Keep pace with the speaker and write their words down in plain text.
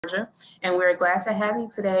Georgia, and we're glad to have you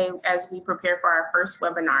today as we prepare for our first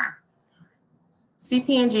webinar.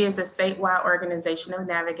 CPNG is a statewide organization of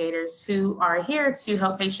navigators who are here to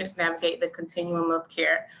help patients navigate the continuum of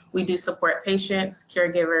care. We do support patients,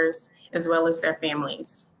 caregivers, as well as their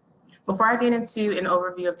families. Before I get into an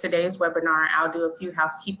overview of today's webinar, I'll do a few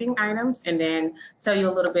housekeeping items and then tell you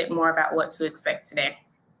a little bit more about what to expect today.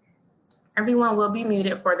 Everyone will be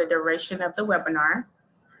muted for the duration of the webinar.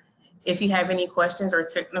 If you have any questions or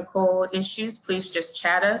technical issues, please just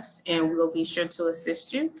chat us and we'll be sure to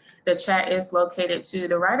assist you. The chat is located to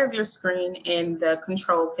the right of your screen in the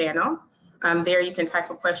control panel. There you can type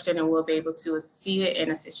a question and we'll be able to see it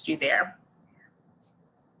and assist you there.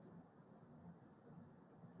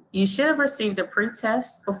 You should have received a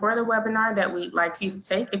pre-test before the webinar that we'd like you to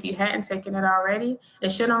take. If you hadn't taken it already,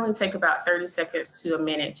 it should only take about 30 seconds to a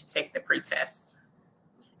minute to take the pre-test.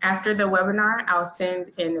 After the webinar, I'll send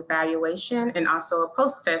an evaluation and also a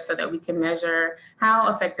post-test so that we can measure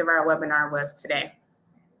how effective our webinar was today.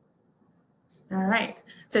 All right,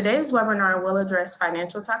 today's webinar will address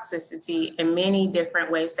financial toxicity in many different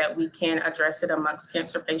ways that we can address it amongst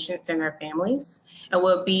cancer patients and their families. It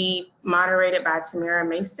will be moderated by Tamara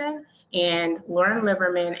Mason, and Lauren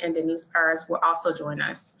Liverman and Denise Powers will also join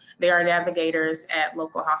us. They are navigators at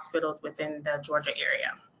local hospitals within the Georgia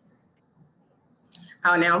area.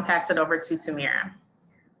 I'll now pass it over to Tamara.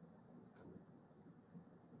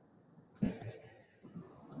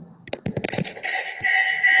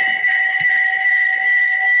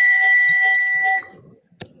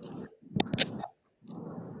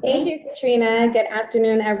 Thank you, Katrina. Good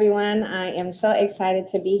afternoon, everyone. I am so excited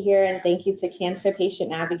to be here, and thank you to Cancer Patient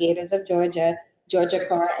Navigators of Georgia, Georgia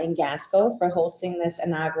Core, and GASCO for hosting this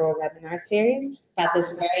inaugural webinar series about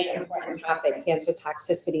this very important topic, cancer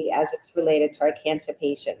toxicity, as it's related to our cancer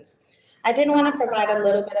patients. I did want to provide a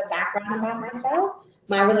little bit of background about myself.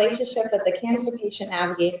 My relationship with the Cancer Patient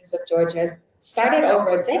Navigators of Georgia started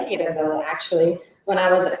over a decade ago, actually, when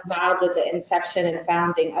I was involved with the inception and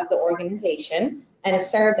founding of the organization, and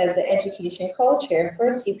served as the education co-chair for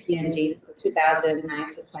CPNG from 2009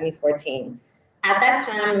 to 2014. At that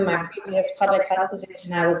time, in my previous public health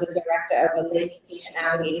position, I was the director of a lady patient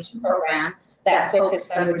navigation program that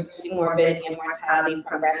focused on reducing morbidity and mortality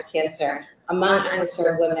from breast cancer among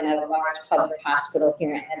underserved women at a large public hospital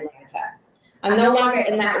here in Atlanta. I'm no longer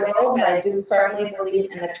in that role, but I do firmly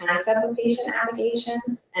believe in the concept of patient navigation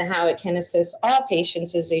and how it can assist all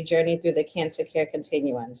patients as they journey through the cancer care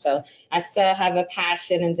continuum. So I still have a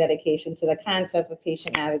passion and dedication to the concept of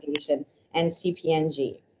patient navigation and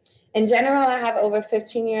CPNG. In general, I have over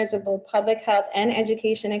 15 years of both public health and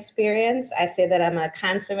education experience. I say that I'm a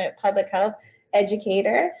consummate public health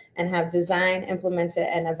educator and have designed, implemented,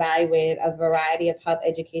 and evaluated a variety of health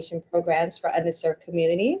education programs for underserved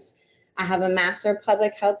communities. I have a Master of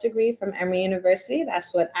Public Health degree from Emory University.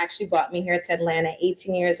 That's what actually brought me here to Atlanta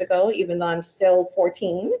 18 years ago, even though I'm still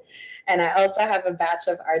 14. And I also have a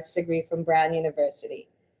Bachelor of Arts degree from Brown University.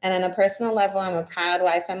 And on a personal level, I'm a proud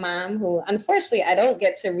wife and mom who, unfortunately, I don't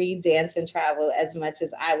get to read, dance, and travel as much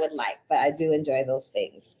as I would like, but I do enjoy those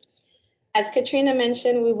things. As Katrina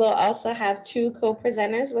mentioned, we will also have two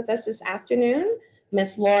co-presenters with us this afternoon.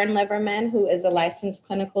 Ms. Lauren Liverman, who is a licensed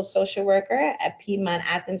clinical social worker at Piedmont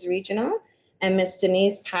Athens Regional, and Ms.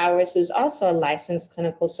 Denise Powers, who's also a licensed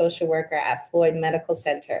clinical social worker at Floyd Medical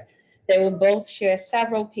Center. They will both share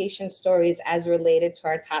several patient stories as related to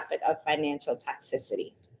our topic of financial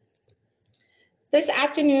toxicity. This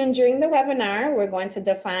afternoon during the webinar, we're going to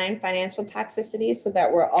define financial toxicity so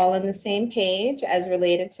that we're all on the same page as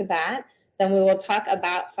related to that. Then we will talk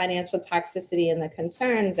about financial toxicity and the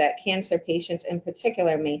concerns that cancer patients in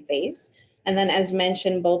particular may face. And then, as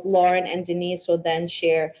mentioned, both Lauren and Denise will then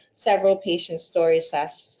share several patient stories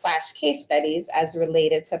slash case studies as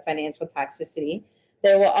related to financial toxicity.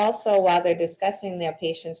 They will also, while they're discussing their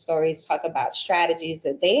patient stories, talk about strategies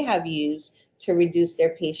that they have used to reduce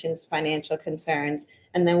their patients' financial concerns.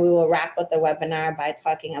 And then we will wrap up the webinar by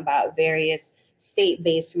talking about various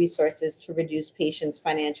state-based resources to reduce patients'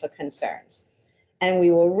 financial concerns. And we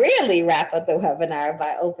will really wrap up the webinar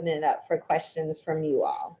by opening it up for questions from you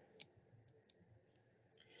all.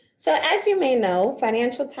 So as you may know,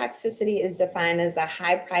 financial toxicity is defined as the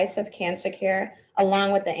high price of cancer care,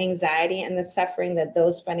 along with the anxiety and the suffering that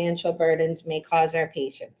those financial burdens may cause our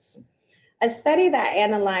patients. A study that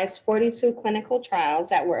analyzed 42 clinical trials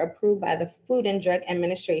that were approved by the Food and Drug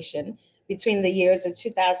Administration between the years of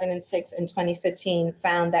 2006 and 2015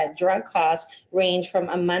 found that drug costs range from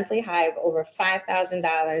a monthly high of over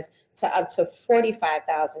 $5,000 to up to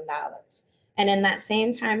 $45,000. And in that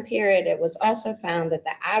same time period, it was also found that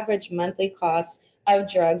the average monthly cost of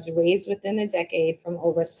drugs raised within a decade from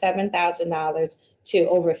over $7,000 to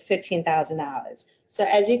over $15,000. So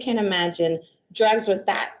as you can imagine, drugs with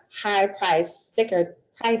that high price sticker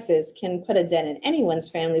prices can put a dent in anyone's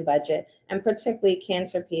family budget, and particularly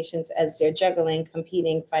cancer patients as they're juggling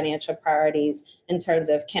competing financial priorities in terms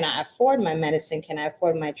of, can I afford my medicine, can I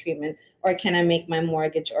afford my treatment, or can I make my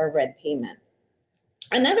mortgage or rent payment?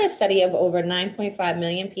 Another study of over 9.5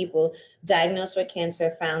 million people diagnosed with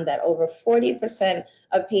cancer found that over 40%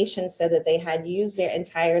 of patients said that they had used their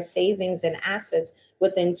entire savings and assets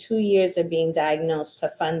within 2 years of being diagnosed to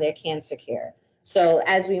fund their cancer care. So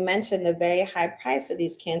as we mentioned, the very high price of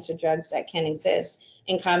these cancer drugs that can exist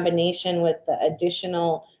in combination with the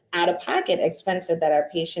additional out-of-pocket expenses that our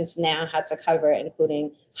patients now have to cover,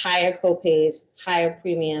 including higher copays, higher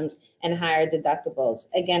premiums, and higher deductibles.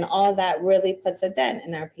 Again, all that really puts a dent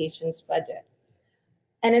in our patients' budget.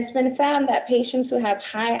 And it's been found that patients who have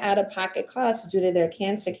high out-of-pocket costs due to their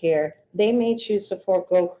cancer care, they may choose to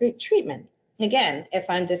forego treatment. Again, if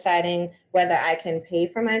I'm deciding whether I can pay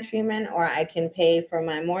for my treatment or I can pay for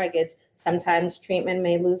my mortgage, sometimes treatment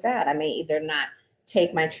may lose out. I may either not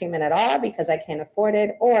take my treatment at all because I can't afford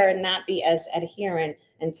it, or not be as adherent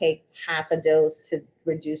and take half a dose to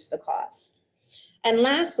reduce the cost. And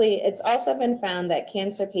lastly, it's also been found that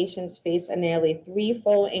cancer patients face a nearly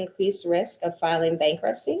threefold increased risk of filing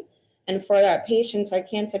bankruptcy. And for our patients, our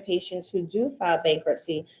cancer patients who do file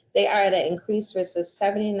bankruptcy, they are at an increased risk of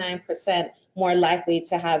 79% more likely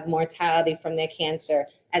to have mortality from their cancer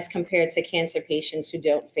as compared to cancer patients who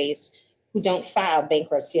don't file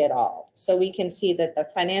bankruptcy at all. So we can see that the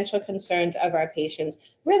financial concerns of our patients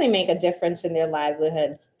really make a difference in their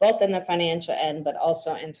livelihood, both in the financial end, but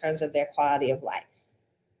also in terms of their quality of life.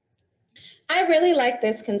 I really like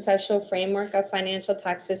this conceptual framework of financial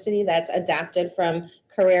toxicity that's adapted from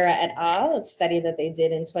Carrera et al., a study that they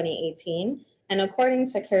did in 2018. And according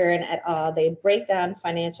to Carrera et al., they break down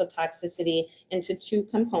financial toxicity into two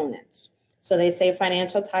components. So they say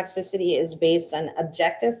financial toxicity is based on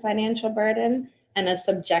objective financial burden and a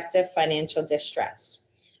subjective financial distress.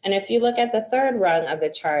 And if you look at the third rung of the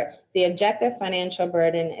chart, the objective financial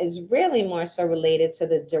burden is really more so related to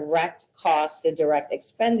the direct costs, the direct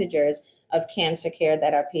expenditures of cancer care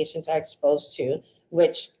that our patients are exposed to,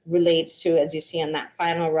 which relates to, as you see on that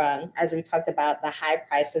final rung, as we talked about, the high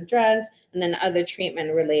price of drugs and then other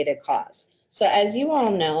treatment-related costs. So as you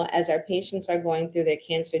all know, as our patients are going through their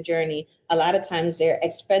cancer journey, a lot of times their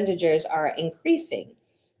expenditures are increasing.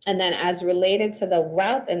 And then as related to the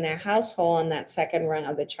wealth in their household on that second rung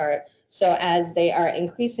of the chart, so as they are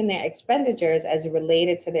increasing their expenditures as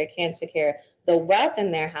related to their cancer care, the wealth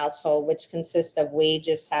in their household, which consists of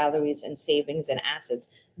wages, salaries, and savings and assets,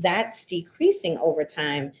 that's decreasing over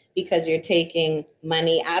time because you're taking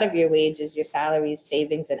money out of your wages, your salaries,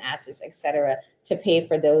 savings, and assets, et cetera, to pay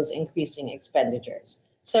for those increasing expenditures.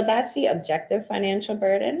 So that's the objective financial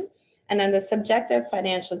burden. And then the subjective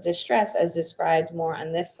financial distress, as described more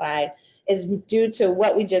on this slide, is due to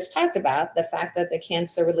what we just talked about, the fact that the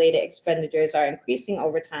cancer-related expenditures are increasing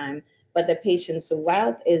over time, but the patient's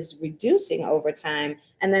wealth is reducing over time,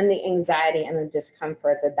 and then the anxiety and the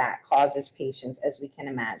discomfort that causes patients, as we can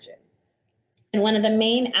imagine. And one of the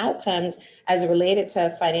main outcomes as related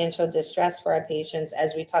to financial distress for our patients,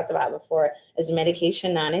 as we talked about before, is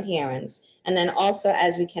medication non-adherence. And then also,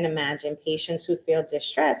 as we can imagine, patients who feel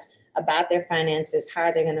distressed about their finances,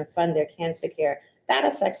 how they're going to fund their cancer care, that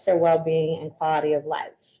affects their well-being and quality of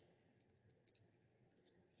life.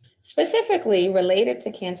 Specifically related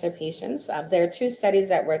to cancer patients, there are two studies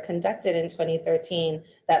that were conducted in 2013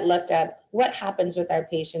 that looked at what happens with our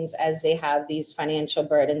patients as they have these financial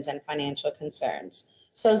burdens and financial concerns.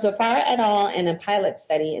 So Zafar et al. In a pilot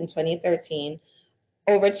study in 2013,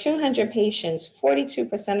 over 200 patients,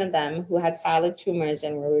 42% of them who had solid tumors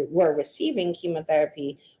and were receiving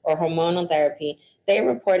chemotherapy or hormonal therapy, they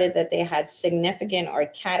reported that they had significant or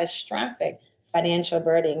catastrophic financial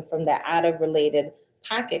burden from the out-of-pocket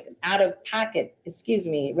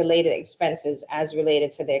related expenses as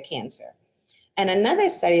related to their cancer. And another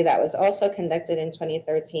study that was also conducted in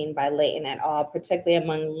 2013 by Layton et al., particularly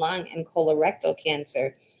among lung and colorectal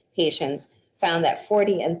cancer patients, found that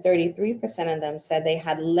 40 and 33% of them said they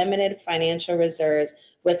had limited financial reserves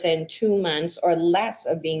within 2 months or less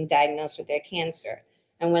of being diagnosed with their cancer.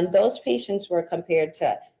 And when those patients were compared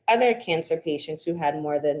to other cancer patients who had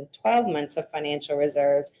more than 12 months of financial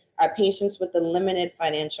reserves, our patients with the limited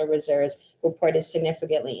financial reserves reported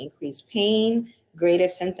significantly increased pain, greater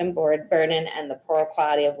symptom burden, and the poor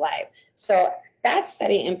quality of life. So that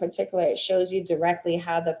study in particular, it shows you directly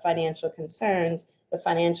how the financial concerns the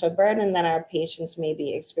financial burden that our patients may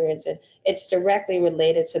be experiencing, it's directly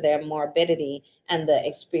related to their morbidity and the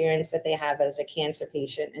experience that they have as a cancer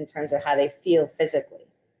patient in terms of how they feel physically.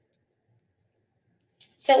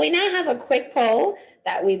 So we now have a quick poll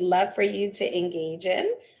that we'd love for you to engage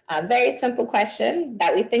in. A very simple question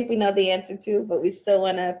that we think we know the answer to, but we still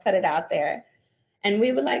want to put it out there. And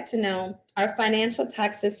we would like to know, are financial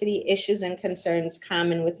toxicity issues and concerns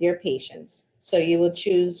common with your patients? So you will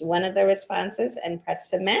choose one of the responses and press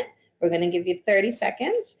submit. We're going to give you 30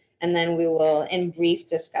 seconds, and then we will, in brief,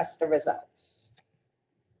 discuss the results.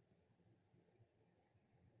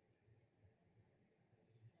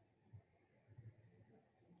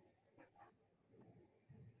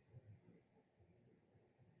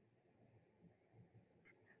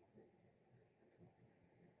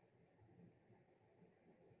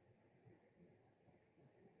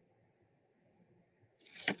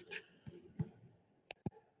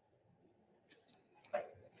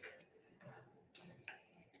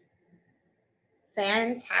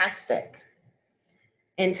 Fantastic.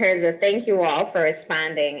 In terms of thank you all for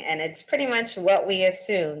responding, and it's pretty much what we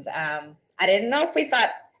assumed. I didn't know if we thought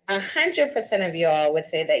 100% of you all would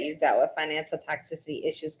say that you dealt with financial toxicity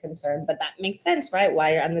issues concerned, but that makes sense, right?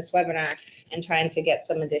 While you're on this webinar and trying to get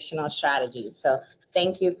some additional strategies. So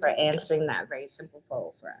thank you for answering that very simple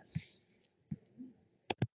poll for us.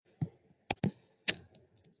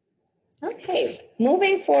 Okay,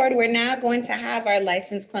 moving forward, we're now going to have our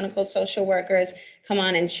licensed clinical social workers come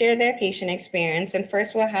on and share their patient experience. And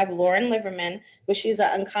first we'll have Lauren Liverman, who she's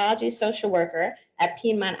an oncology social worker at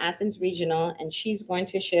Piedmont Athens Regional, and she's going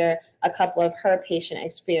to share a couple of her patient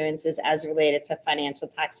experiences as related to financial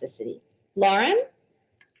toxicity. Lauren?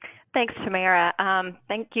 Thanks, Tamara.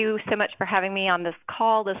 Thank you so much for having me on this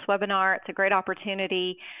call, this webinar. It's a great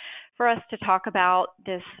opportunity for us to talk about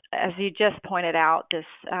this, as you just pointed out, this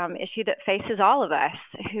issue that faces all of us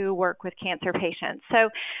who work with cancer patients. So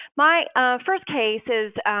my first case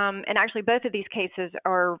is, and actually both of these cases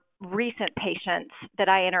are recent patients that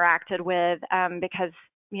I interacted with because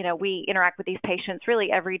we interact with these patients really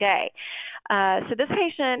every day. So this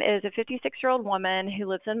patient is a 56-year-old woman who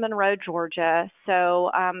lives in Monroe, Georgia. So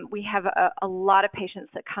we have a lot of patients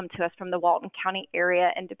that come to us from the Walton County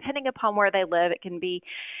area, and depending upon where they live, it can be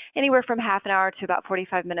anywhere from half an hour to about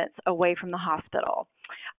 45 minutes away from the hospital.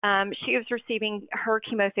 She was receiving her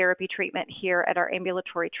chemotherapy treatment here at our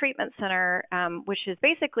ambulatory treatment center, which is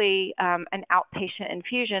basically an outpatient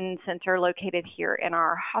infusion center located here in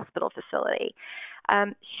our hospital facility.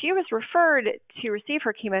 She was referred to receive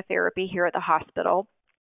her chemotherapy here at the hospital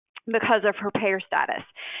because of her payer status.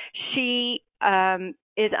 She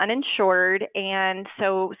is uninsured, and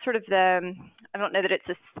so sort of I don't know that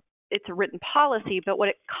it's a written policy, but what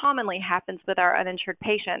it commonly happens with our uninsured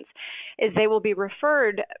patients is they will be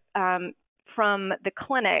referred from the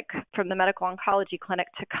clinic, from the medical oncology clinic,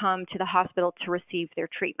 to come to the hospital to receive their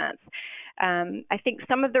treatments. I think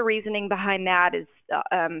some of the reasoning behind that is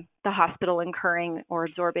the hospital incurring or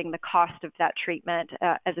absorbing the cost of that treatment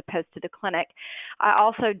as opposed to the clinic. I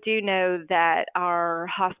also do know that our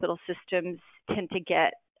hospital systems tend to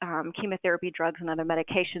get chemotherapy drugs and other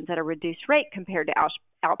medications at a reduced rate compared to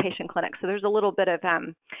outpatient clinics. So there's a little bit of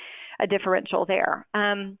a differential there.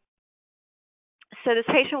 So this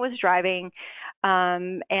patient was driving,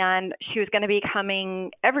 and she was going to be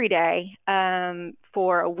coming every day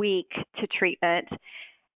for a week to treatment.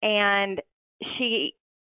 And she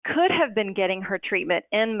could have been getting her treatment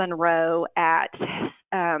in Monroe at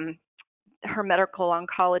her medical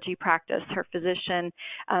oncology practice. Her physician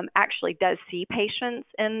actually does see patients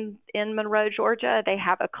in Monroe, Georgia. They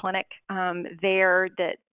have a clinic there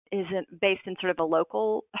that isn't based in sort of a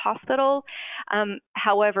local hospital.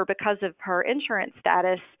 However, because of her insurance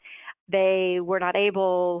status, they were not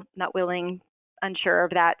willing, unsure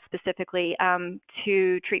of that specifically,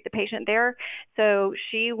 to treat the patient there. So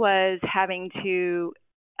she was having to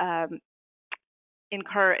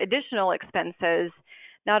incur additional expenses,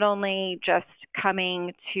 not only just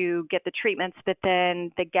coming to get the treatments, but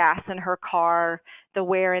then the gas in her car, the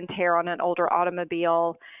wear and tear on an older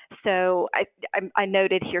automobile. So I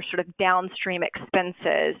noted here sort of downstream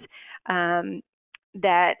expenses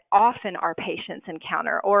that often our patients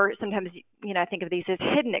encounter, or sometimes, I think of these as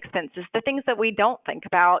hidden expenses, the things that we don't think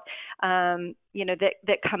about,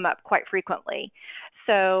 that come up quite frequently.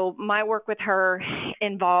 So my work with her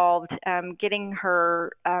involved getting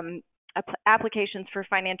her applications for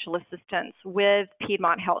financial assistance with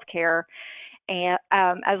Piedmont Healthcare, and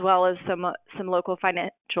as well as some local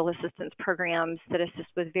financial assistance programs that assist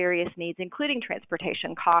with various needs, including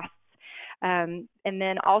transportation costs And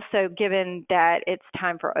then also, given that it's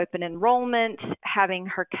time for open enrollment, having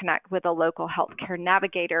her connect with a local healthcare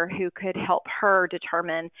navigator who could help her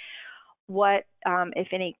determine what, if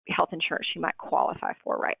any, health insurance she might qualify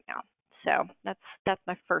for right now. So that's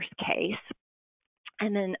my first case.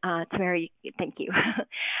 And then, Tamara, thank you.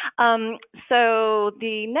 So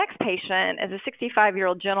the next patient is a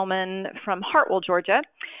 65-year-old gentleman from Hartwell, Georgia.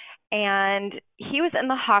 And he was in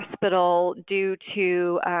the hospital due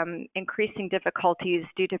to increasing difficulties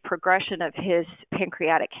due to progression of his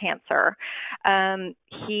pancreatic cancer.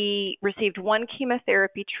 He received one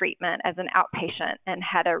chemotherapy treatment as an outpatient and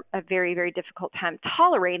had a very, very difficult time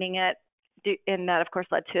tolerating it, and that, of course,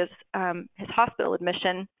 led to his hospital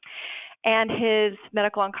admission. And his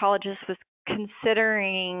medical oncologist was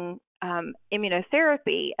considering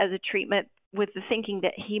immunotherapy as a treatment, with the thinking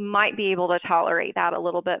that he might be able to tolerate that a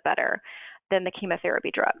little bit better than the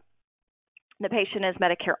chemotherapy drug. The patient is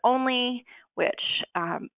Medicare only, which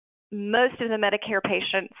most of the Medicare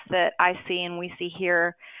patients that I see and we see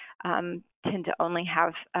here tend to only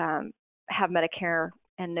have Medicare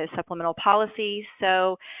and no supplemental policy.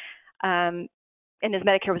 So, and his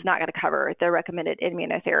Medicare was not going to cover the recommended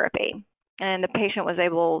immunotherapy. And the patient was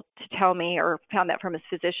able to tell me, or found out from his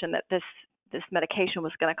physician, that this medication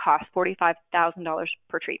was going to cost $45,000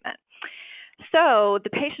 per treatment. So the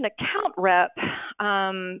patient account rep,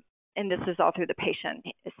 and this is all through the patient,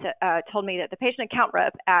 told me that the patient account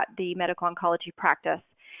rep at the medical oncology practice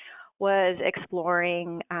was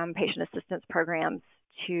exploring patient assistance programs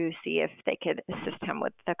to see if they could assist him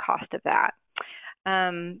with the cost of that.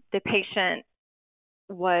 The patient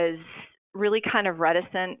was really kind of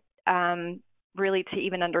reticent, really, to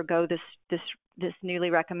even undergo this newly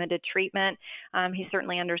recommended treatment. He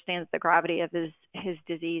certainly understands the gravity of his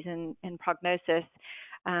disease and prognosis,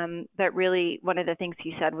 but really one of the things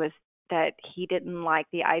he said was that he didn't like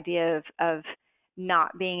the idea of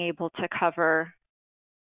not being able to cover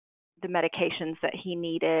the medications that he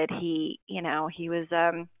needed. He was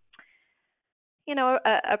a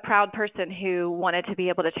proud person who wanted to be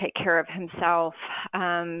able to take care of himself,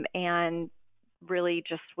 and really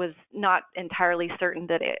just was not entirely certain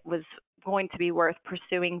that it was going to be worth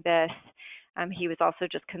pursuing this. He was also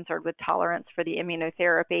just concerned with tolerance for the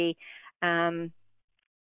immunotherapy, and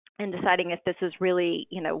deciding if this was really,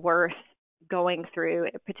 worth going through,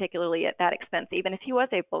 particularly at that expense, even if he was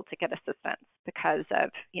able to get assistance because of,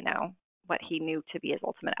 what he knew to be his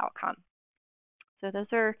ultimate outcome. So those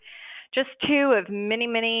are just two of many,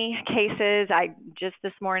 many cases. Just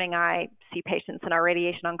this morning, I see patients in our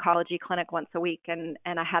radiation oncology clinic once a week, and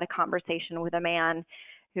I had a conversation with a man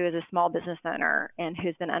who is a small business owner and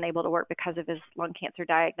who's been unable to work because of his lung cancer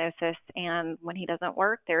diagnosis. And when he doesn't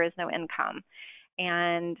work, there is no income.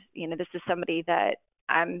 And, this is somebody that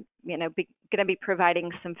I'm, going to be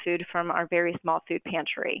providing some food from our very small food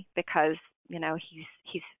pantry because,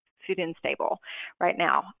 he's food unstable right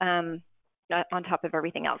now. On top of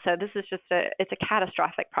everything else. So this is just it's a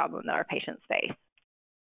catastrophic problem that our patients face.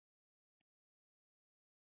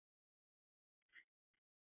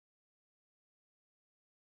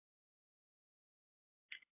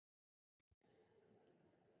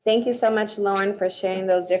 Thank you so much, Lauren, for sharing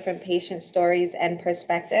those different patient stories and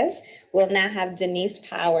perspectives. We'll now have Denise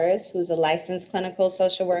Powers, who's a licensed clinical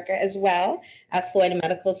social worker as well at Floyd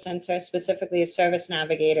Medical Center, specifically a service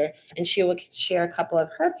navigator, and she will share a couple of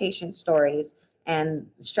her patient stories and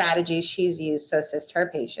strategies she's used to assist her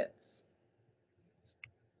patients.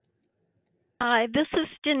 Hi, this is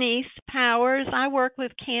Denise Powers. I work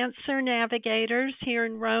with Cancer Navigators here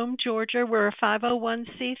in Rome, Georgia. We're a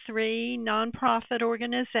 501c3 nonprofit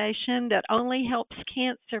organization that only helps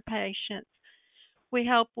cancer patients. We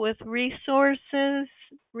help with resources,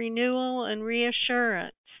 renewal, and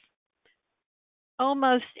reassurance.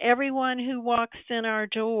 Almost everyone who walks in our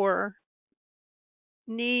door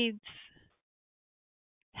needs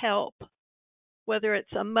help, whether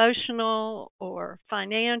it's emotional or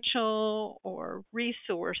financial or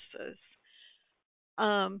resources.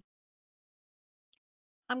 I'm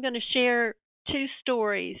going to share two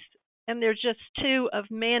stories, and they're just two of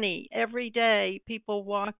many. Every day, people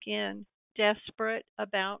walk in desperate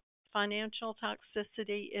about financial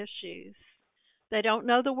toxicity issues. They don't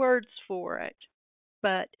know the words for it,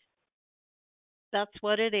 but that's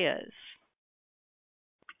what it is.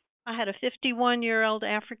 I had a 51-year-old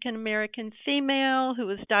African-American female who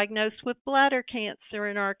was diagnosed with bladder cancer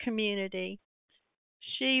in our community.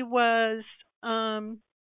 She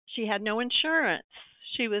had no insurance.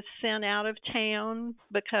 She was sent out of town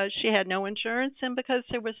because she had no insurance and because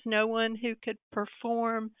there was no one who could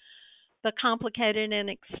perform the complicated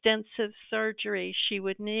and extensive surgery she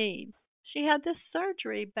would need. She had this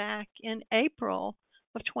surgery back in April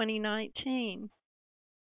of 2019.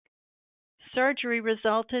 Surgery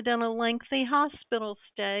resulted in a lengthy hospital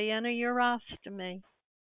stay and a urostomy.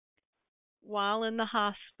 While in the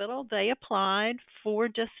hospital, they applied for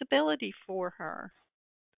disability for her.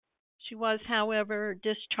 She was, however,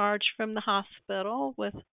 discharged from the hospital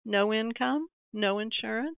with no income, no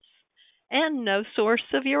insurance, and no source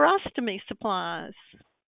of urostomy supplies.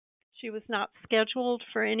 She was not scheduled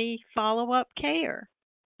for any follow-up care,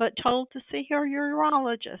 but told to see her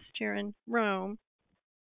urologist here in Rome.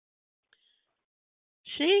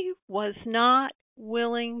 She was not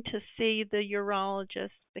willing to see the urologist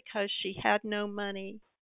because she had no money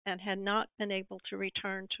and had not been able to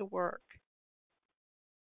return to work.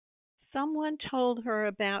 Someone told her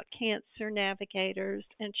about Cancer Navigators,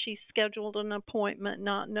 and she scheduled an appointment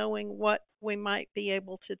not knowing what we might be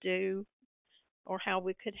able to do or how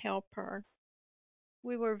we could help her.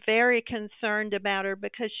 We were very concerned about her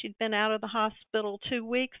because she'd been out of the hospital 2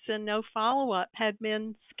 weeks and no follow-up had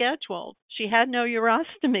been scheduled. She had no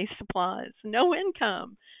urostomy supplies, no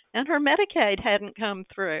income, and her Medicaid hadn't come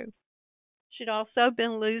through. She'd also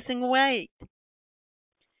been losing weight.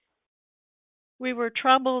 We were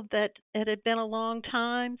troubled that it had been a long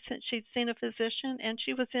time since she'd seen a physician and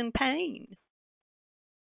she was in pain.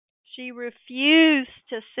 She refused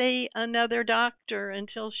to see another doctor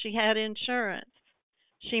until she had insurance.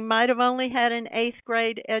 She might have only had an 8th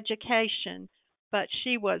grade education, but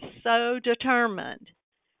she was so determined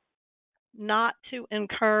not to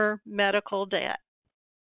incur medical debt.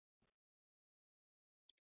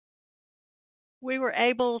 We were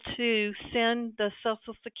able to send the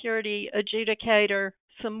Social Security adjudicator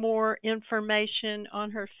some more information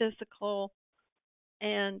on her physical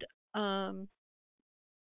and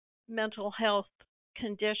mental health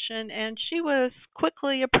condition, and she was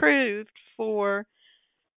quickly approved for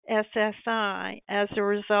SSI. As a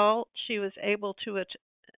result, she was able to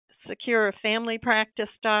secure a family practice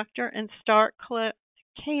doctor and start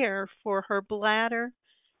care for her bladder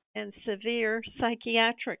and severe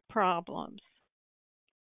psychiatric problems.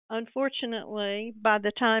 Unfortunately, by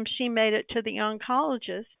the time she made it to the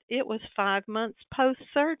oncologist, it was 5 months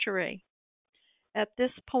post-surgery. At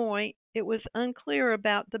this point, it was unclear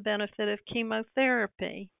about the benefit of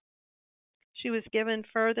chemotherapy. She was given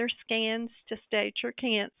further scans to stage her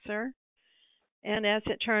cancer, and as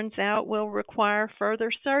it turns out, will require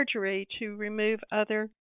further surgery to remove other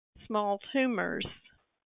small tumors.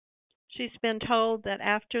 She's been told that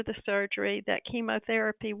after the surgery that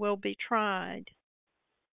chemotherapy will be tried.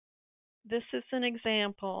 This is an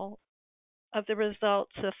example of the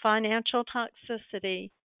results of financial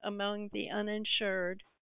toxicity among the uninsured.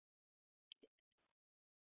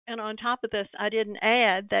 And on top of this, I didn't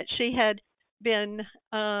add that she had been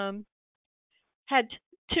had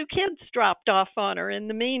 2 kids dropped off on her in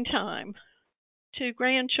the meantime. 2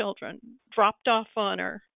 grandchildren dropped off on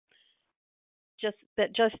her. Just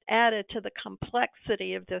added to the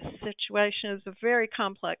complexity of this situation. It was a very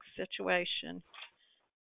complex situation.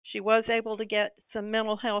 She was able to get some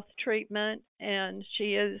mental health treatment, and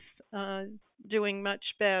she is doing much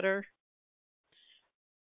better.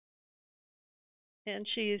 And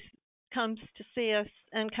she comes to see us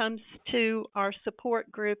and comes to our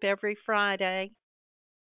support group every Friday.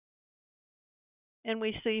 And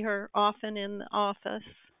we see her often in the office.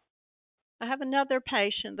 I have another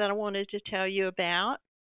patient that I wanted to tell you about.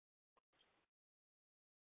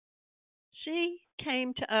 She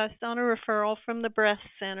came to us on a referral from the breast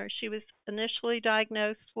center. She was initially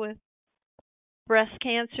diagnosed with breast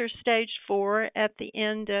cancer stage 4 at the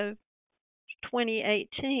end of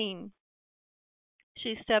 2018.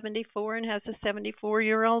 She's 74 and has a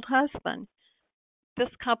 74-year-old husband. This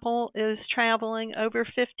couple is traveling over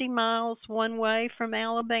 50 miles one way from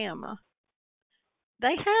Alabama.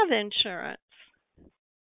 They have insurance.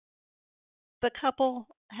 The couple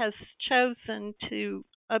has chosen to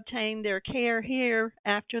obtain their care here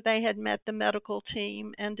after they had met the medical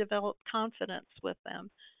team and developed confidence with them.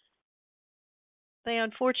 They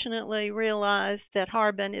unfortunately realized that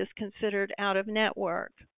Harbin is considered out of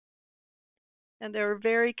network, and they're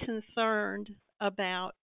very concerned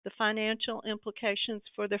about the financial implications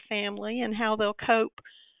for their family and how they'll cope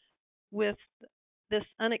with this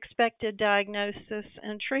unexpected diagnosis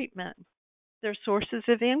and treatment. Their sources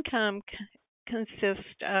of income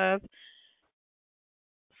consist of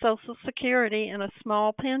Social Security and a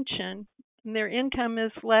small pension. And their income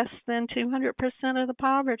is less than 200% of the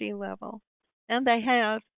poverty level, and they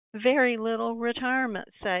have very little retirement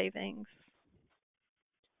savings.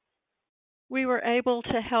 We were able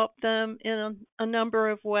to help them in a number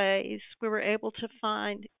of ways. We were able to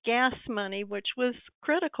find gas money, which was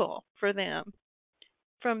critical for them,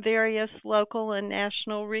 from various local and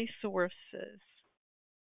national resources.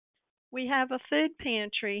 We have a food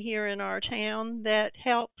pantry here in our town that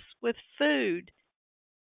helps with food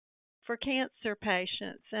for cancer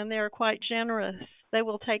patients, and they're quite generous. They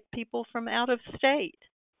will take people from out of state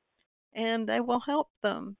and they will help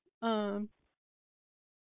them.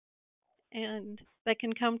 And they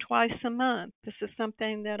can come twice a month. This is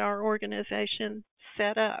something that our organization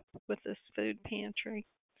set up with this food pantry.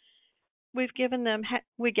 We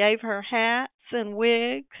gave her hats and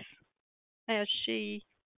wigs as she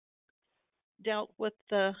dealt with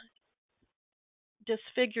the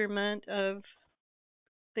disfigurement of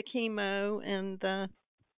the chemo and the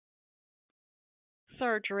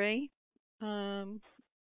surgery.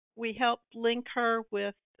 We helped link her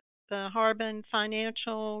with the Harbin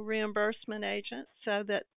Financial Reimbursement Agent so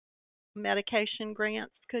that medication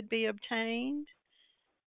grants could be obtained.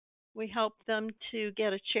 We helped them to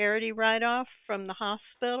get a charity write-off from the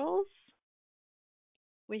hospitals.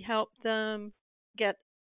 We helped them get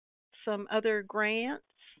some other grants.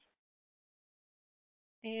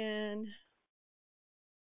 And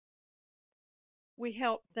we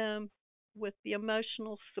helped them with the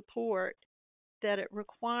emotional support that it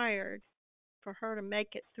required for her to make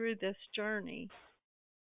it through this journey.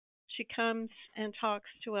 She comes and talks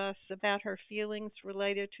to us about her feelings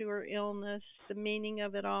related to her illness, the meaning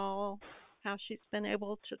of it all, how she's been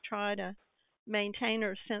able to try to maintain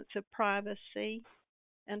her sense of privacy,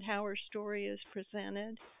 and how her story is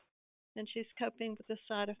presented. And she's coping with the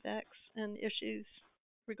side effects and issues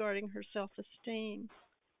regarding her self-esteem.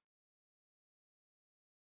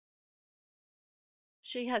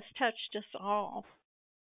 She has touched us all.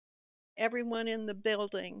 Everyone in the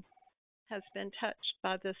building has been touched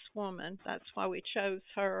by this woman. That's why we chose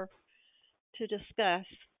her to discuss.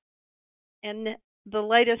 And the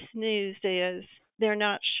latest news is they're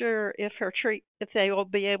not sure if if they will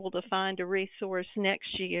be able to find a resource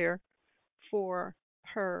next year for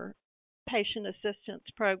her patient assistance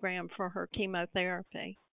program for her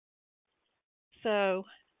chemotherapy. So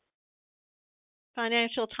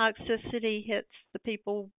financial toxicity hits the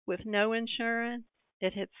people with no insurance.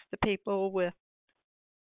 It hits the people with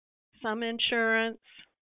some insurance,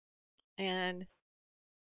 and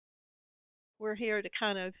we're here to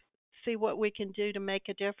kind of see what we can do to make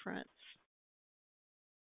a difference.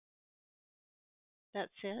 That's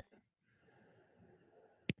it.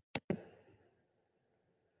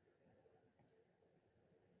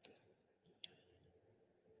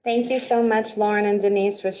 Thank you so much, Lauren and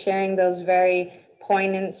Denise, for sharing those very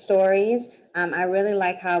poignant stories. I really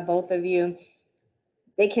like how both of you,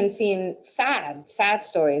 they can seem sad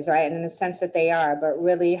stories, right? And in the sense that they are, but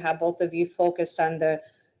really how both of you focused on the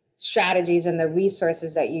strategies and the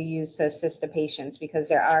resources that you use to assist the patients, because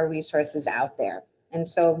there are resources out there. And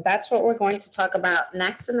so that's what we're going to talk about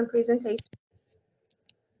next in the presentation.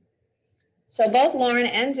 So both Lauren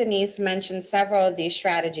and Denise mentioned several of these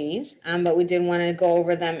strategies, but we did want to go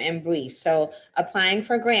over them in brief. So applying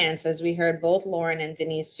for grants, as we heard both Lauren and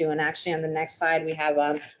Denise do, and actually on the next slide we have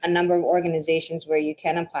a number of organizations where you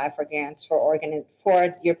can apply for grants for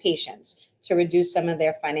your patients to reduce some of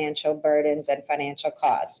their financial burdens and financial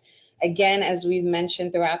costs. Again, as we've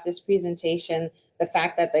mentioned throughout this presentation, the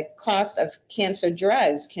fact that the cost of cancer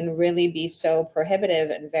drugs can really be so prohibitive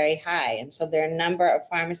and very high. And so there are a number of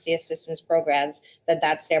pharmacy assistance programs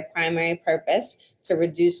that's their primary purpose, to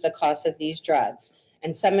reduce the cost of these drugs.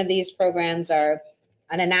 And some of these programs are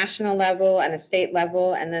on a national level and a state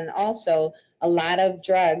level, and then also a lot of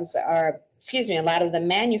a lot of the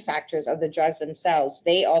manufacturers of the drugs themselves,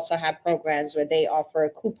 they also have programs where they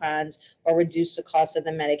offer coupons or reduce the cost of the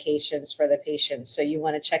medications for the patients. So you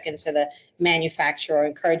want to check into the manufacturer, or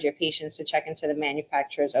encourage your patients to check into the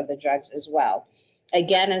manufacturers of the drugs as well.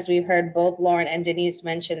 Again, as we've heard both Lauren and Denise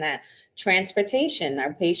mention, that transportation,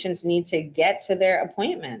 our patients need to get to their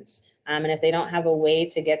appointments. And if they don't have a way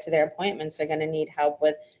to get to their appointments, they're going to need help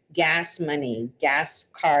with gas money, gas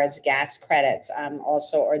cards, gas credits,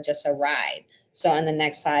 also, or just a ride. So on the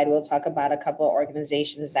next slide, we'll talk about a couple of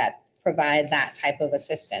organizations that provide that type of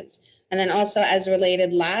assistance. And then also as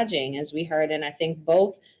related lodging, as we heard, and I think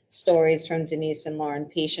both stories from Denise and Lauren,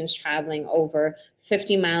 patients traveling over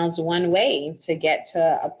 50 miles one way to get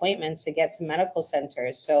to appointments, to get to medical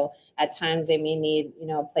centers. So at times they may need,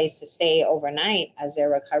 a place to stay overnight as they're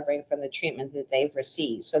recovering from the treatment that they've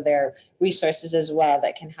received. So there are resources as well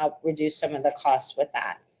that can help reduce some of the costs with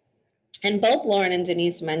that. And both Lauren and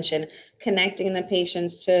Denise mentioned connecting the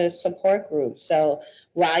patients to support groups. So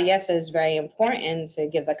while yes, it's very important to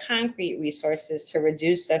give the concrete resources to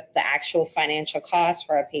reduce the actual financial cost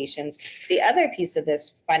for our patients, the other piece of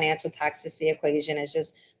this financial toxicity equation is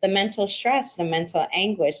just the mental stress, the mental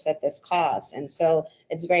anguish that this causes. And so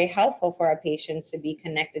it's very helpful for our patients to be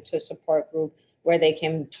connected to a support group where they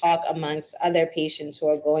can talk amongst other patients who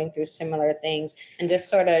are going through similar things and just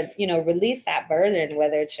sort of, release that burden,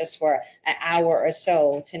 whether it's just for an hour or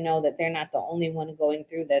so, to know that they're not the only one going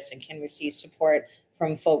through this and can receive support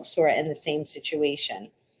from folks who are in the same situation.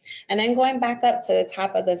 And then going back up to the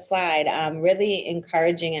top of the slide, really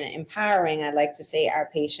encouraging and empowering, I'd like to say, our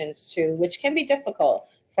patients to, which can be difficult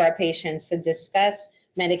for our patients, to discuss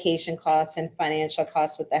medication costs and financial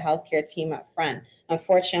costs with the healthcare team up front.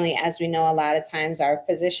 Unfortunately, as we know, a lot of times our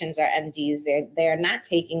physicians, our MDs, they're not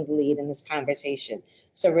taking the lead in this conversation.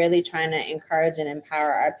 So really trying to encourage and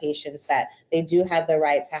empower our patients that they do have the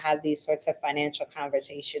right to have these sorts of financial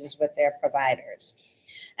conversations with their providers.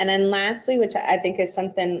 And then lastly, which I think is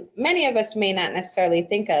something many of us may not necessarily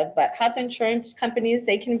think of, but health insurance companies,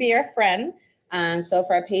 they can be our friend. So if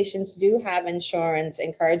our patients do have insurance,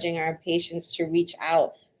 encouraging our patients to reach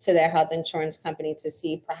out to their health insurance company to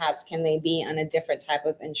see perhaps can they be on a different type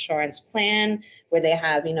of insurance plan where they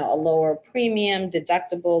have, a lower premium,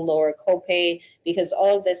 deductible, lower copay, because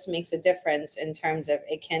all of this makes a difference in terms of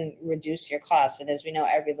it can reduce your costs. And as we know,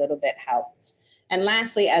 every little bit helps. And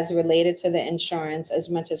lastly, as related to the insurance, as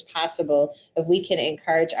much as possible, if we can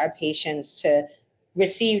encourage our patients to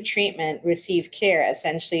receive treatment, receive care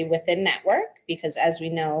essentially within network, because as we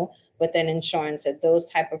know, within insurance, that those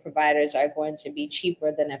type of providers are going to be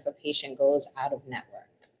cheaper than if a patient goes out of network.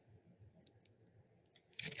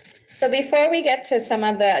 So before we get to some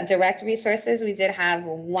of the direct resources, we did have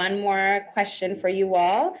one more question for you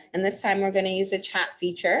all, and this time we're going to use a chat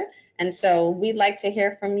feature. And so we'd like to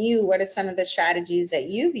hear from you. What are some of the strategies that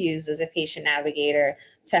you've used as a patient navigator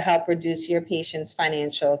to help reduce your patients'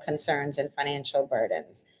 financial concerns and financial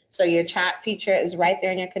burdens? So your chat feature is right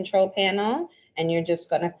there in your control panel, and you're just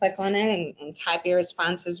going to click on it and type your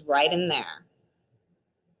responses right in there.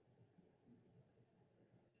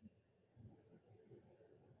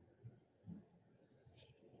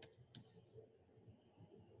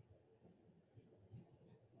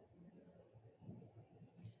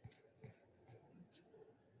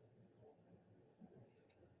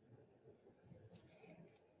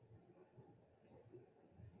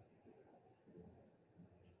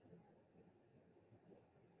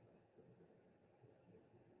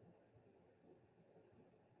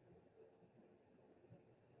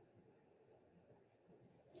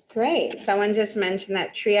 Great. Someone just mentioned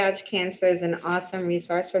that Triage Cancer is an awesome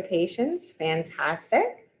resource for patients.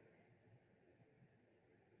 Fantastic.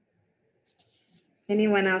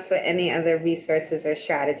 Anyone else with any other resources or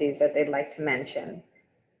strategies that they'd like to mention?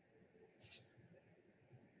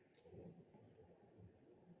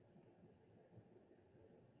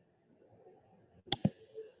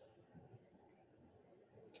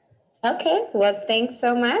 Okay, well, thanks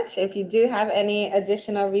so much. If you do have any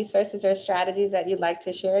additional resources or strategies that you'd like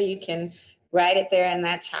to share, you can write it there in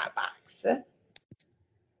that chat box.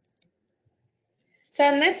 So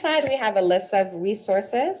on this slide, we have a list of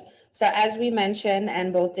resources. So as we mentioned,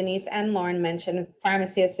 and both Denise and Lauren mentioned,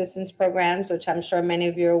 pharmacy assistance programs, which I'm sure many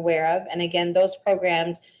of you are aware of. And again, those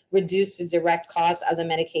programs reduce the direct cost of the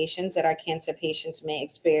medications that our cancer patients may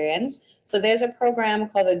experience. So there's a program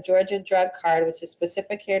called the Georgia Drug Card, which is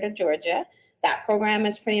specific here to Georgia. That program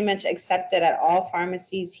is pretty much accepted at all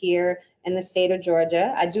pharmacies here in the state of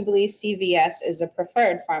Georgia. I do believe CVS is a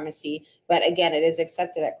preferred pharmacy, but again, it is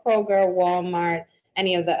accepted at Kroger, Walmart,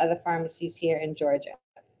 any of the other pharmacies here in Georgia.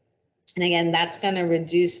 And again, that's going to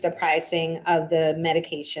reduce the pricing of the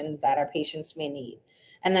medications that our patients may need.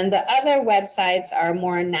 And then the other websites are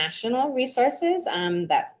more national resources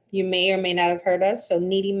that you may or may not have heard of. So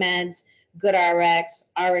Needy Meds, GoodRx,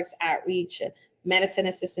 RX Outreach, Medicine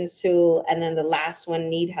Assistance Tool, and then the last one,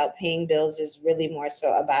 Need Help Paying Bills, is really more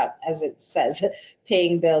so about, as it says,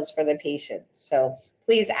 paying bills for the patients. So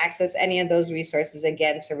please access any of those resources,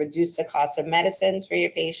 again, to reduce the cost of medicines for your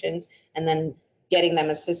patients and then getting them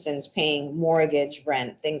assistance paying mortgage,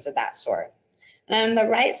 rent, things of that sort. And on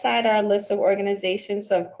the right side are a list of organizations.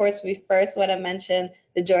 So of course, we first want to mention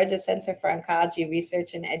the Georgia Center for Oncology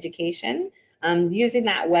Research and Education. Using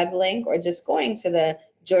that web link or just going to the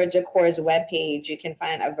Georgia Core's webpage, you can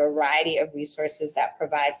find a variety of resources that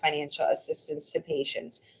provide financial assistance to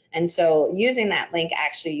patients. And so using that link,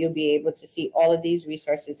 actually, you'll be able to see all of these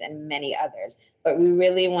resources and many others. But we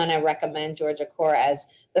really want to recommend Georgia Core as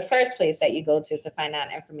the first place that you go to find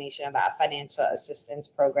out information about financial assistance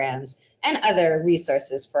programs and other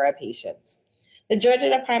resources for our patients. The Georgia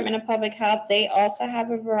Department of Public Health, they also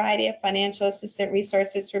have a variety of financial assistance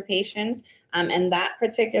resources for patients. And that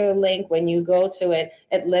particular link, when you go to it,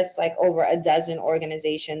 it lists like over a dozen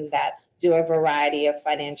organizations that do a variety of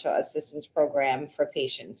financial assistance program for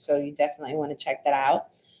patients. So you definitely want to check that out.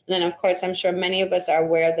 And then, of course, I'm sure many of us are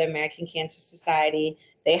aware of the American Cancer Society.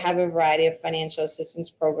 They have a variety of financial assistance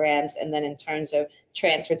programs. And then in terms of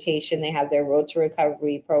transportation, they have their Road to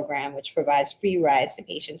Recovery program, which provides free rides to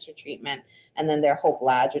patients for treatment. And then their Hope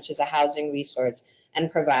Lodge, which is a housing resource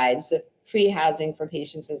and provides free housing for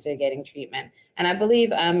patients as they're getting treatment. And I believe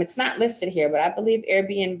it's not listed here, but I believe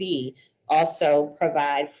Airbnb also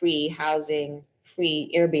provide free housing,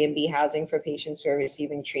 free Airbnb housing for patients who are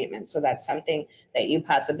receiving treatment. So that's something that you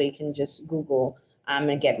possibly can just Google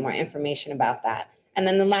and get more information about that. And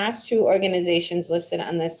then the last two organizations listed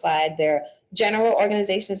on this slide, they're general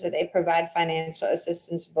organizations that they provide financial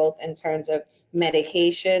assistance both in terms of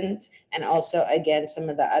medications and also, again, some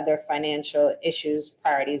of the other financial issues,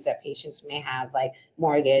 priorities that patients may have, like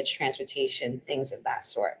mortgage, transportation, things of that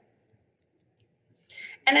sort.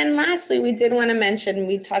 And then lastly, we did want to mention,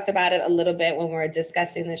 we talked about it a little bit when we were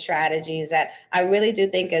discussing the strategies, that I really do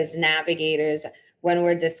think as navigators, when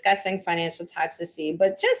we're discussing financial toxicity,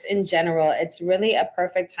 but just in general, it's really a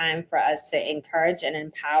perfect time for us to encourage and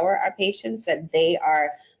empower our patients that they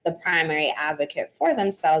are the primary advocate for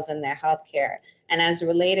themselves and their health care. And as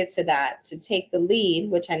related to that, to take the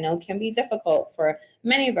lead, which I know can be difficult for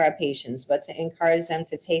many of our patients, but to encourage them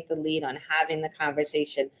to take the lead on having the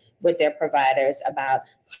conversation with their providers about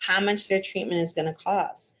how much their treatment is going to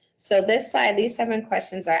cost. So this slide, these 7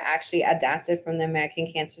 questions are actually adapted from the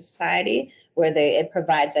American Cancer Society, where it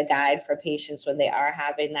provides a guide for patients when they are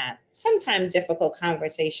having that sometimes difficult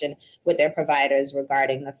conversation with their providers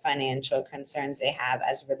regarding the financial concerns they have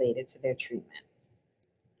as related to their treatment.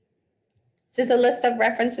 This is a list of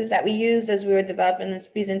references that we used as we were developing this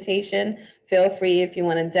presentation. Feel free, if you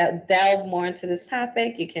want to delve more into this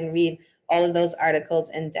topic, you can read all of those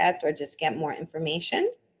articles in depth or just get more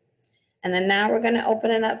information. And then now we're going to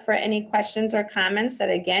open it up for any questions or comments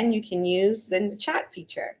that, again, you can use in the chat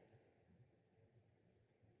feature.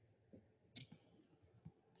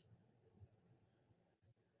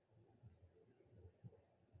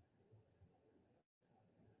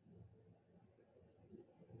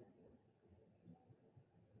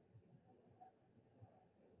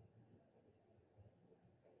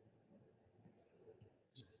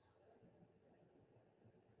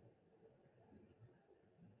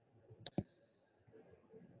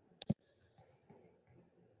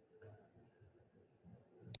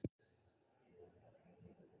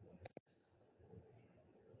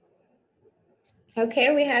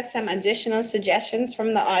 Okay, we have some additional suggestions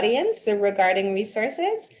from the audience regarding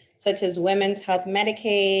resources, such as Women's Health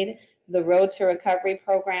Medicaid, the Road to Recovery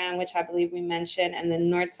program, which I believe we mentioned, and the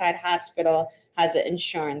Northside Hospital has an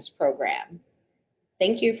insurance program.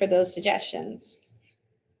 Thank you for those suggestions.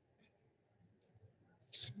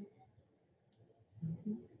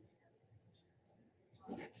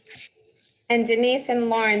 And Denise and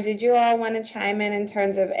Lauren, did you all want to chime in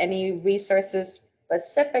terms of any resources,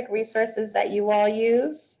 specific resources that you all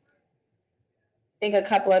use? I think a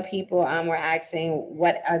couple of people were asking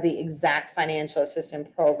what are the exact financial assistance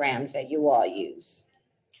programs that you all use.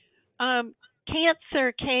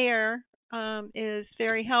 Cancer care is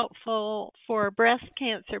very helpful for breast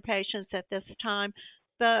cancer patients at this time.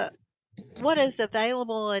 What is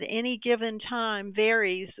available at any given time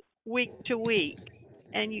varies week to week,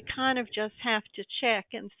 and you kind of just have to check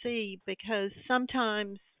and see, because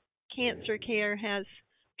sometimes cancer care has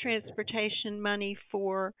transportation money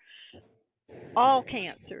for all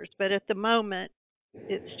cancers, but at the moment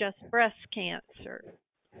it's just breast cancer.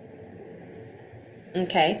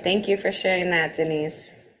 Okay, thank you for sharing that,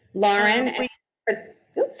 Denise. Lauren,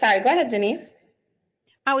 sorry, go ahead, Denise.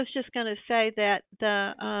 I was just going to say that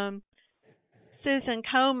the Susan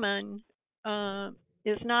Komen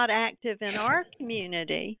is not active in our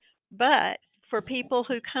community, but for people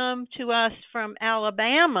who come to us from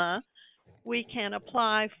Alabama, we can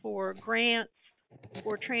apply for grants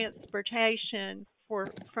for transportation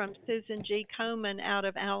from Susan G. Komen out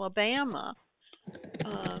of Alabama.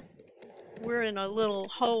 We're in a little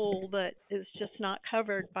hole that is just not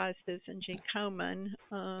covered by Susan G. Komen.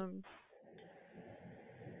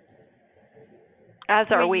 As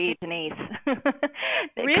are Are we, you Denise.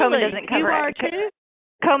 really? Komen doesn't You cover are too?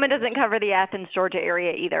 Komen doesn't cover the Athens, Georgia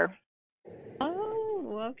area either.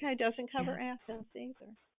 Oh, okay. Doesn't cover Yeah. Athens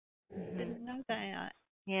either. Mhm. Didn't know that.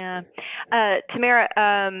 Yeah. Tamara,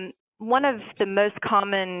 one of the most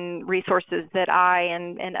common resources that I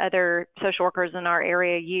and other social workers in our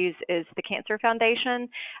area use is the Cancer Foundation.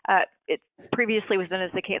 It previously was known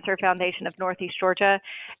as the Cancer Foundation of Northeast Georgia.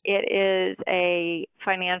 It is a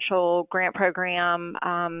financial grant program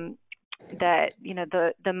that, you know,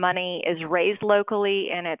 the money is raised locally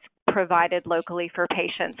and it's provided locally for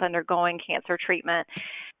patients undergoing cancer treatment.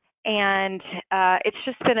 And it's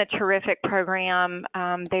just been a terrific program.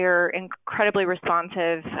 They're incredibly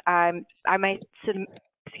responsive. I have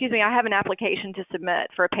an application to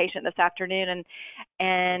submit for a patient this afternoon,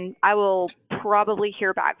 and I will probably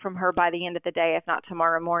hear back from her by the end of the day, if not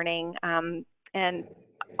tomorrow morning. And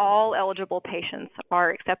all eligible patients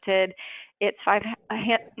are accepted. It's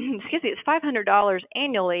it's $500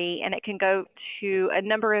 annually, and it can go to a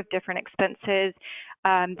number of different expenses.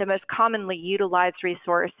 The most commonly utilized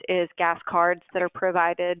resource is gas cards that are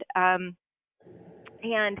provided. And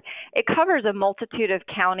it covers a multitude of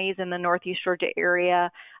counties in the Northeast Georgia area.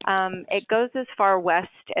 It goes as far west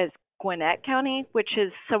as Gwinnett County, which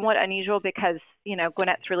is somewhat unusual because, you know,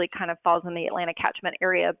 Gwinnett's really kind of falls in the Atlanta catchment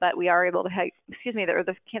area, but we are able to help,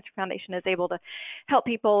 the Cancer Foundation is able to help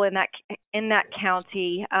people in that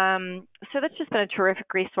county. So that's just been a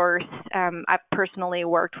terrific resource. I've personally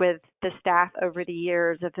worked with the staff over the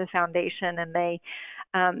years of the foundation, and they,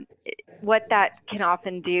 what that can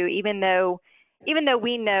often do, even though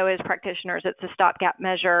we know as practitioners it's a stopgap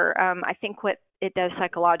measure, I think what it does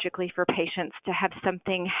psychologically for patients to have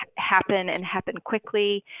something happen and happen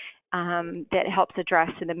quickly that helps address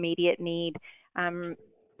an immediate need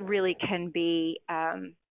really can be,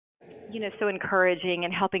 so encouraging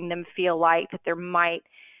and helping them feel like that there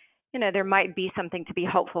might be something to be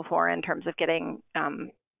hopeful for in terms of getting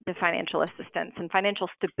the financial assistance and financial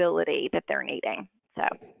stability that they're needing. So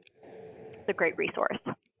it's a great resource.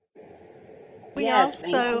 Yes,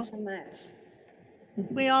 thank you so much.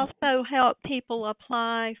 We also help people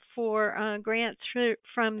apply for grants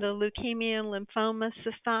from the Leukemia and Lymphoma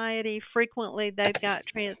Society. Frequently, they've got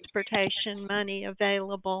transportation money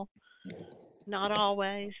available. Not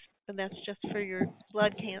always, but that's just for your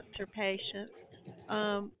blood cancer patients.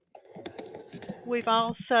 We've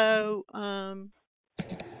also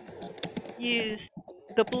used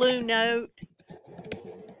the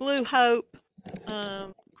Blue Hope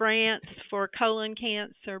grants for colon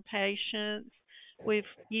cancer patients. We've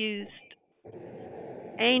used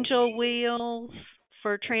Angel Wheels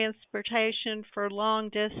for transportation for long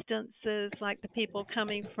distances, like the people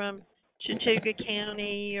coming from Chattooga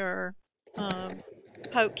County or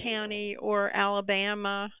Polk County or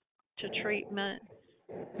Alabama to treatment.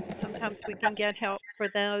 Sometimes we can get help for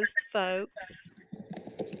those folks.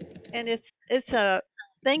 And it's a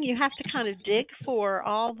thing you have to kind of dig for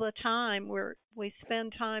all the time. We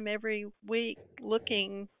spend time every week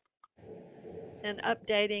looking and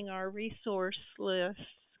updating our resource list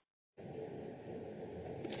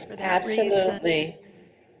for that Absolutely. reason.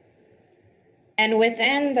 And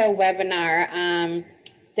within the webinar,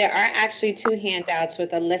 there are actually 2 handouts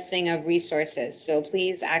with a listing of resources. So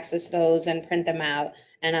please access those and print them out.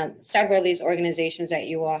 And several of these organizations that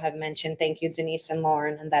you all have mentioned, thank you, Denise and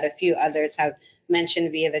Lauren, and that a few others have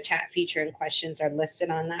mentioned via the chat feature and questions are listed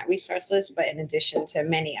on that resource list, but in addition to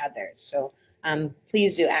many others. So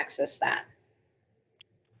please do access that.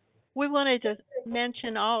 We wanted to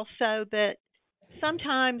mention also that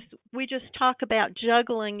sometimes we just talk about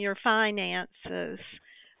juggling your finances.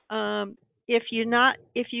 If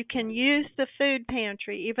you can use the food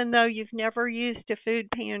pantry, even though you've never used a food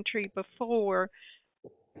pantry before,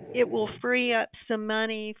 it will free up some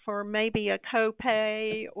money for maybe a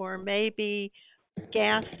copay or maybe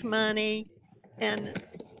gas money. And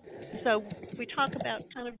so we talk about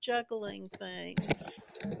kind of juggling things.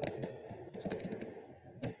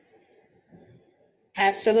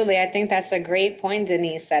 Absolutely. I think that's a great point,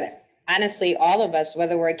 Denise, that honestly, all of us,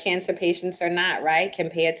 whether we're cancer patients or not, right, can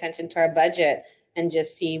pay attention to our budget and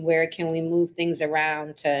just see where can we move things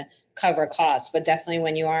around to cover costs. But definitely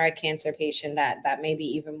when you are a cancer patient, that may be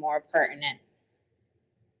even more pertinent.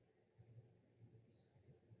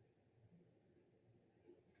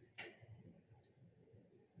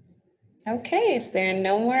 Okay, if there are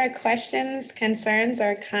no more questions, concerns,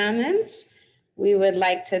 or comments, we would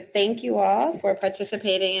like to thank you all for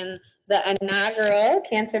participating in the inaugural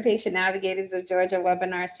Cancer Patient Navigators of Georgia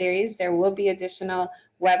webinar series. There will be additional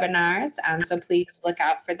webinars, so please look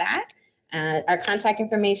out for that. Our contact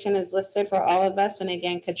information is listed for all of us. And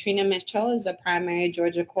again, Katrina Mitchell is a primary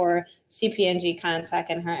Georgia Core CPNG contact,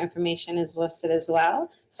 and her information is listed as well.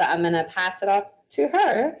 So I'm going to pass it off to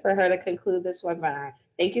her for her to conclude this webinar.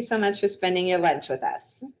 Thank you so much for spending your lunch with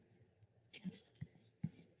us.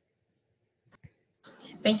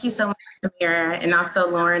 Thank you so much, Samira, and also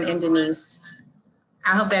Lauren and Denise.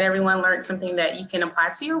 I hope that everyone learned something that you can apply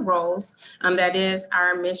to your roles. That is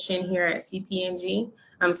our mission here at CPNG.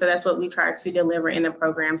 So that's what we try to deliver in the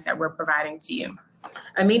programs that we're providing to you.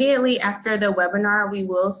 Immediately after the webinar, we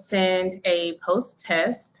will send a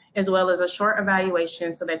post-test as well as a short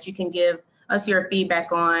evaluation so that you can give us your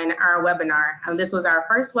feedback on our webinar. This was our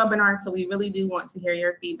first webinar, so we really do want to hear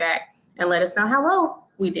your feedback and let us know how well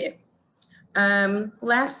we did.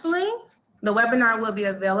 Lastly, the webinar will be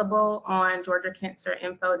available on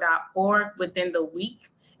georgiacancerinfo.org within the week.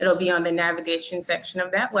 It'll be on the navigation section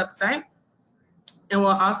of that website. And we'll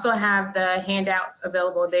also have the handouts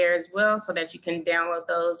available there as well so that you can download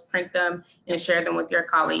those, print them, and share them with your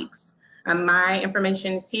colleagues. My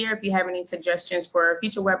information is here. If you have any suggestions for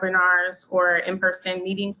future webinars or in-person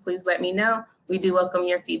meetings, please let me know. We do welcome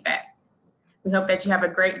your feedback. We hope that you have a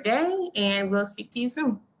great day, and we'll speak to you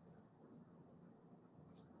soon.